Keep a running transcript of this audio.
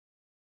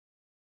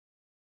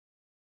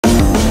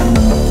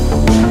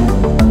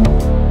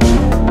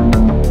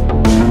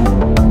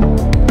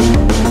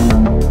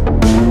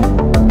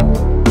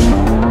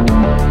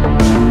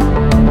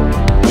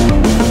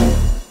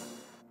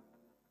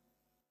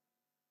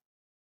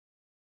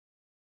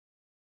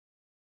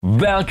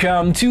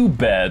Welcome to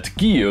Bad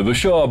Gear, the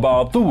show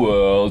about the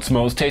world's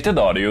most hated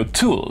audio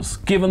tools.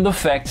 Given the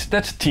fact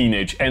that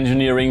Teenage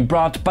Engineering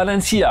brought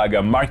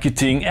Balenciaga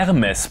marketing,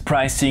 Hermes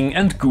pricing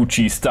and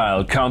Gucci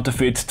style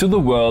counterfeit to the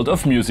world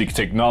of music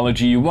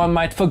technology, one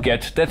might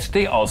forget that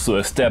they also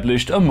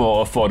established a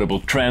more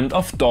affordable trend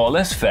of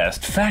doorless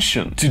fast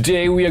fashion.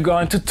 Today we are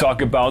going to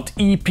talk about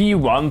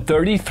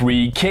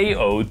EP133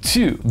 K.O.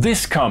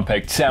 This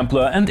compact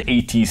sampler and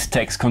 80s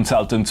tech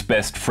consultant's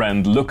best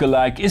friend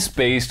lookalike is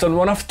based on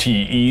one of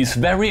TE's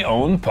very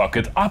own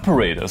pocket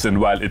operators,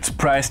 and while its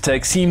price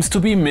tag seems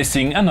to be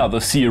missing another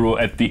zero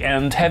at the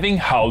end, having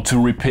how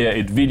to repair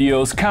it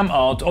videos come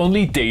out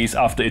only days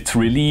after its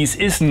release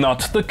is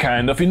not the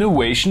kind of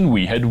innovation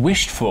we had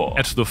wished for.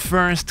 At the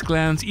first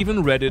glance,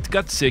 even Reddit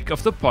got sick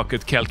of the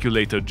pocket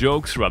calculator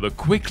jokes rather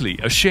quickly,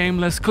 a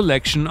shameless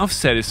collection of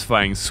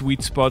satisfying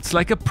sweet spots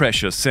like a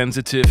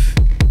pressure-sensitive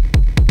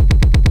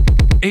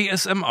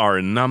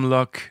ASMR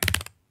numlock,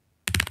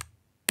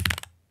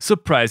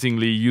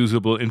 surprisingly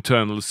usable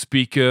internal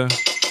speaker,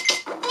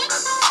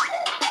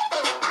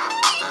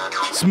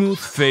 smooth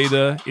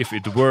fader if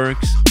it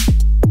works,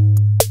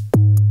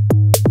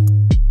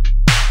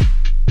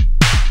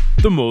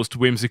 the most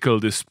whimsical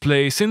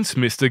display since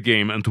Mr.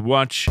 Game &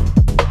 Watch,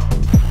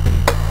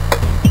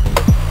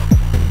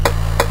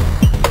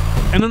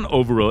 and an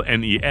overall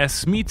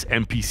NES meets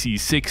MPC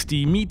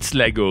 60 meets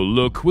Lego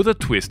look with a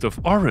twist of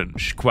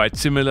orange. Quite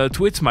similar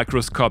to its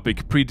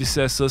microscopic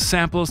predecessor,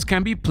 samples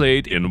can be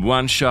played in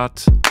one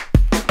shot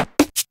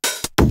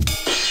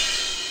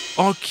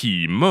or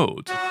key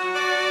mode,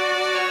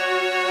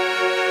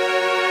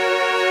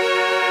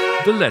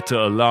 the latter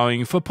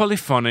allowing for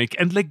polyphonic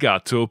and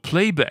legato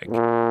playback.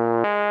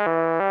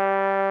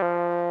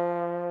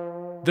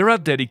 There are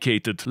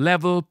dedicated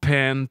level,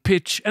 pan,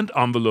 pitch and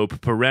envelope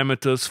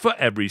parameters for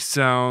every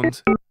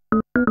sound.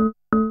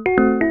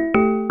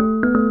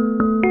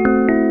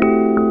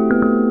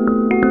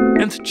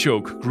 And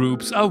choke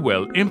groups are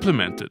well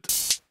implemented.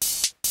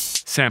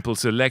 Sample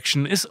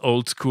selection is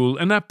old school,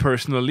 and I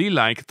personally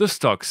like the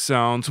stock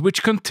sounds,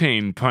 which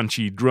contain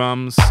punchy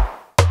drums,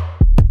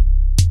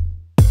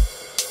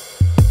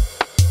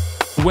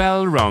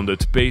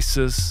 well-rounded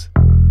basses,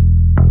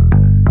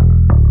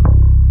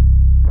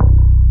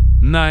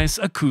 nice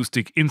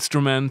acoustic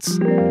instruments,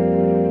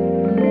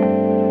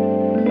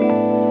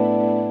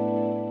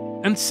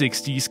 and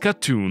 60s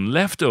cartoon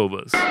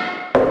leftovers.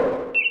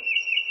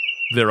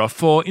 There are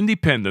 4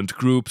 independent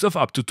groups of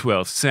up to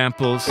 12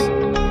 samples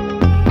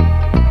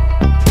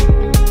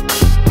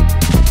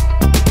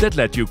that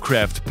let you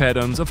craft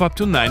patterns of up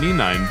to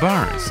 99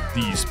 bars.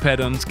 These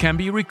patterns can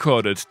be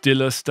recorded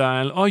Diller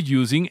style or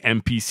using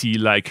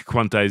MPC-like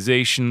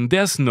quantization.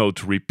 There's no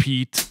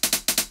repeat.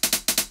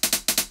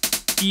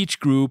 Each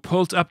group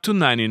holds up to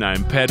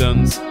 99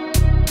 patterns,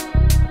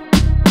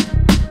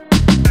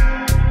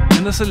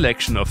 and a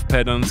selection of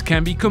patterns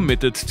can be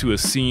committed to a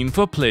scene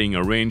for playing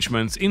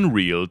arrangements in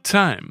real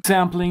time.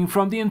 Sampling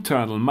from the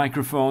internal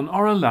microphone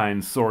or a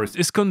line source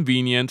is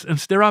convenient, and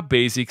there are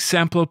basic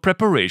sample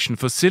preparation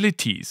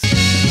facilities.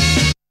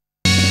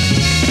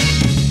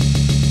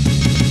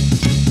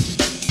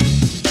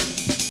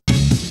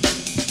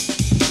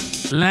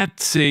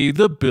 Let's say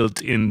the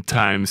built-in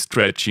time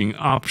stretching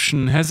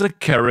option has a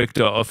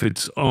character of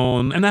its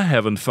own, and I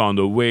haven't found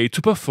a way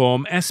to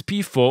perform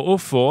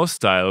SP404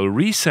 style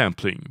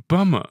resampling.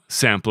 Bummer.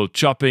 Sample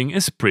chopping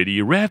is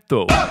pretty rad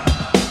though.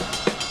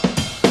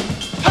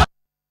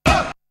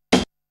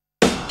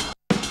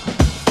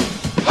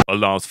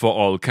 Allows for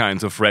all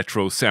kinds of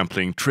retro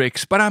sampling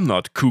tricks, but I'm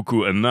not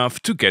cuckoo enough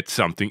to get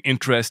something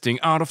interesting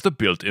out of the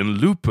built-in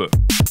looper.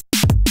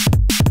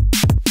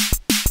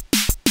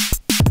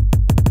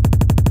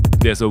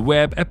 There's a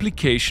web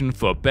application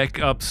for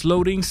backups,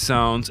 loading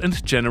sounds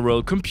and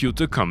general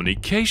computer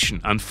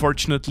communication.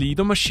 Unfortunately,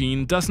 the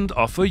machine doesn't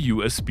offer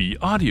USB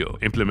audio.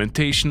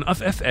 Implementation of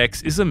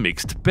FX is a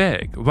mixed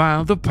bag.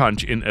 While the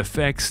punch-in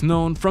effects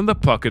known from the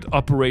pocket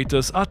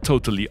operators are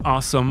totally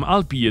awesome,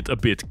 albeit a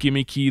bit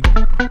gimmicky,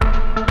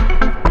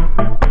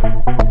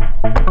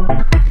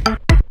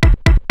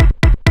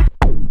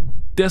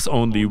 there's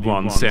only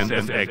one send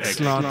FX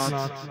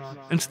slot,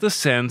 and the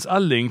sends are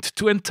linked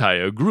to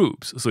entire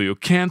groups, so you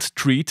can't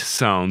treat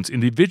sounds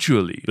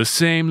individually. The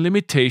same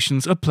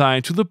limitations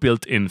apply to the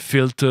built-in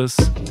filters,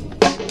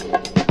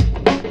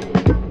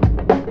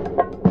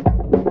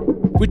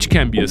 which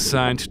can be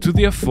assigned to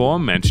the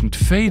aforementioned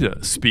fader.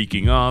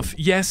 Speaking of,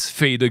 yes,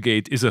 fader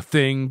gate is a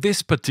thing.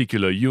 This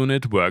particular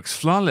unit works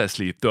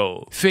flawlessly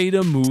though.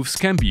 Fader moves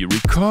can be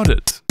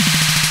recorded.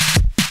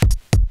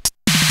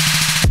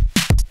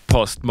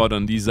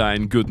 postmodern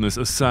design goodness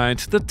aside,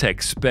 the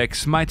tech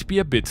specs might be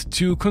a bit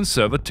too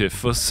conservative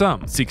for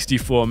some.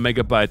 64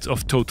 MB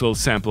of total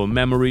sample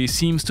memory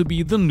seems to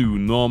be the new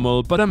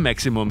normal, but a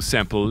maximum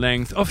sample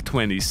length of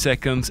 20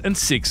 seconds and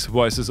 6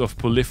 voices of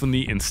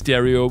polyphony in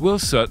stereo will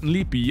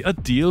certainly be a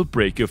deal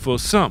breaker for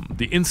some.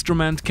 The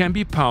instrument can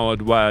be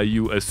powered via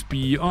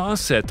USB or a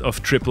set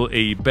of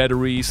AAA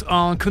batteries,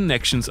 all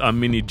connections are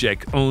mini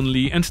jack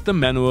only, and the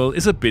manual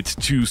is a bit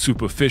too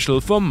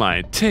superficial for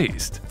my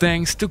taste.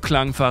 Thanks to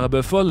Klangfarbe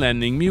for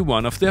lending me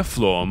one of their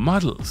floor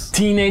models.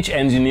 Teenage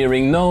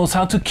Engineering knows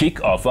how to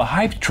kick off a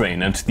hype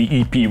train, and the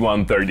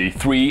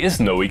EP133 is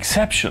no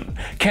exception.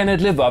 Can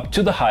it live up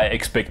to the high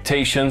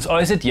expectations,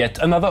 or is it yet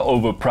another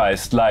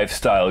overpriced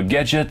lifestyle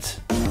gadget?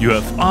 You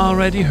have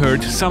already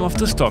heard some of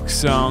the stock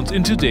sounds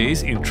in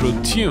today's intro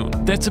tune.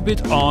 That's a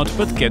bit odd,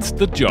 but gets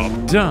the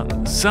job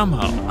done.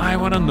 Somehow, I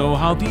wanna know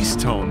how these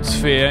tones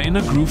fare in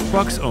a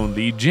groovebox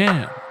only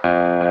jam.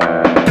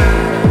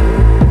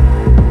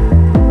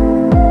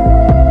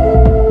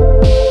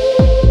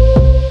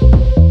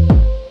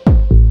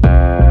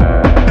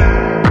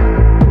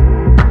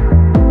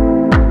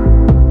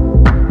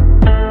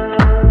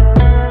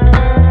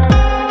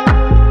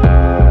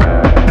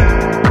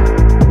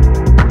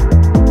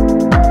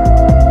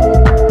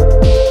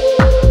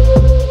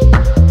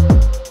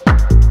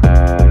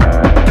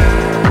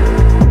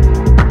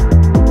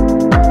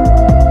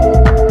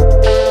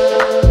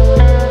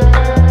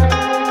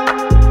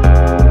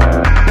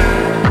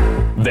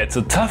 It's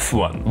a tough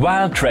one.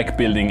 While track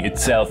building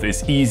itself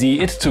is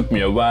easy, it took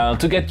me a while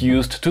to get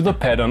used to the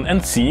pattern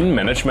and scene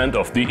management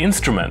of the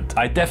instrument.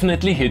 I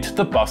definitely hit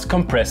the bus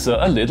compressor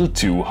a little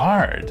too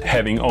hard.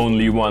 Having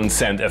only one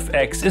Send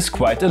FX is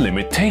quite a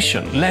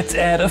limitation. Let's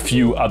add a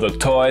few other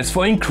toys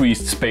for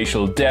increased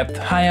spatial depth,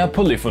 higher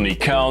polyphony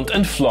count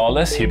and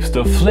flawless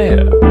hipster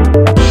flair.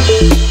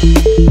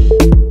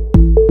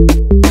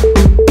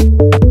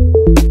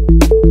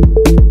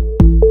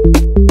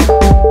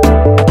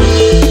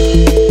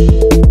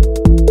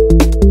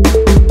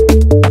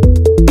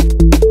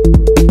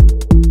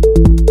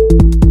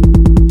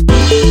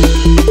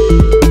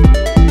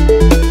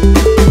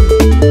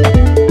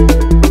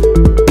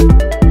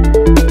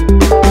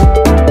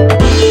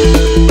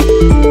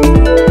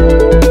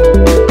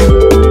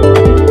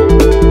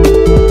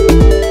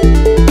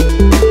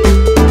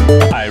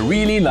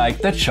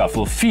 That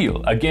shuffle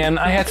feel. Again,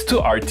 I had to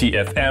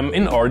RTFM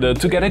in order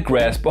to get a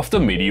grasp of the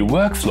MIDI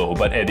workflow,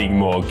 but adding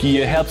more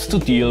gear helps to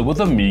deal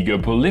with a meager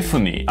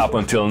polyphony. Up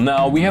until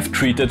now we have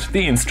treated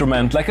the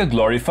instrument like a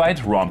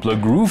glorified Rompler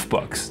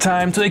groovebox.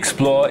 Time to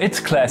explore its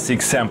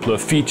classic sampler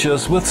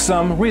features with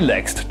some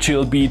relaxed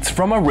chill beats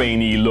from a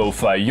rainy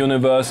lo-fi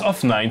universe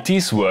of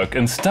 90s work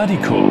and study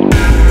core.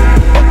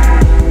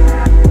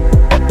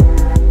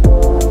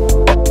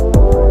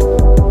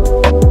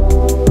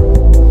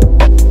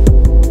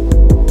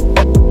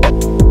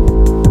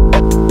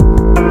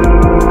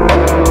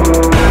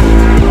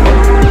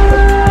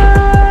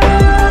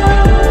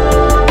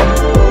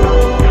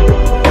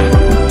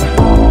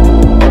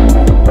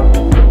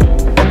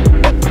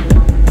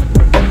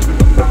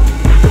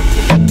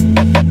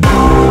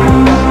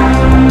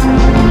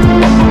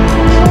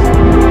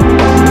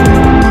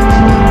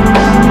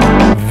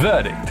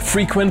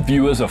 Frequent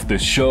viewers of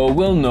this show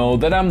will know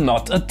that I'm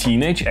not a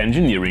Teenage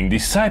Engineering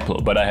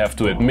disciple, but I have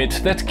to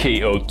admit that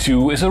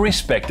K.O. is a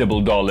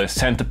respectable doorless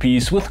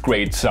centerpiece with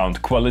great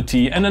sound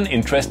quality and an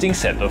interesting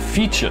set of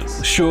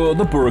features. Sure,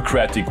 the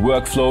bureaucratic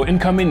workflow in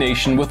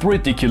combination with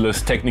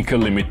ridiculous technical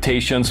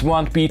limitations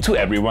won't be to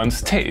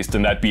everyone's taste,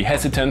 and I'd be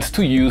hesitant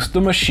to use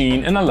the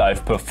machine in a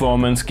live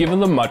performance given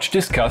the much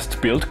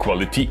discussed build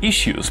quality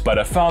issues, but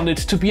I found it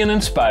to be an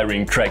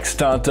inspiring track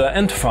starter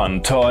and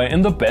fun toy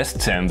in the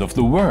best sense of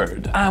the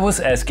word. I was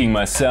asking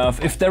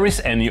myself if there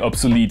is any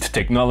obsolete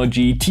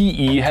technology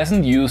TE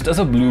hasn't used as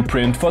a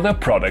blueprint for their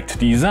product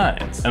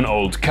designs. An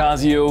old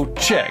Casio?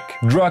 Check.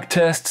 Drug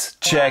tests?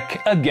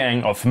 Check. A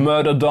gang of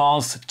murder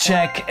dolls?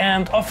 Check.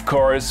 And of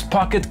course,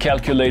 pocket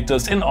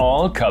calculators in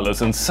all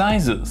colors and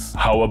sizes.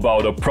 How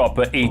about a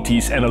proper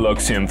 80s analog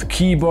synth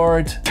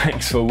keyboard?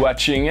 Thanks for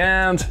watching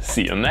and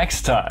see you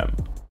next time.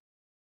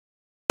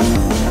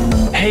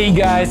 Hey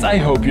guys, I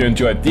hope you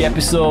enjoyed the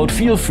episode.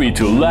 Feel free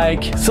to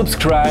like,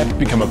 subscribe,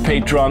 become a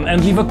patron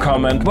and leave a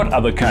comment what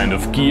other kind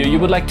of gear you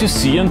would like to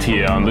see and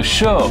hear on the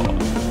show.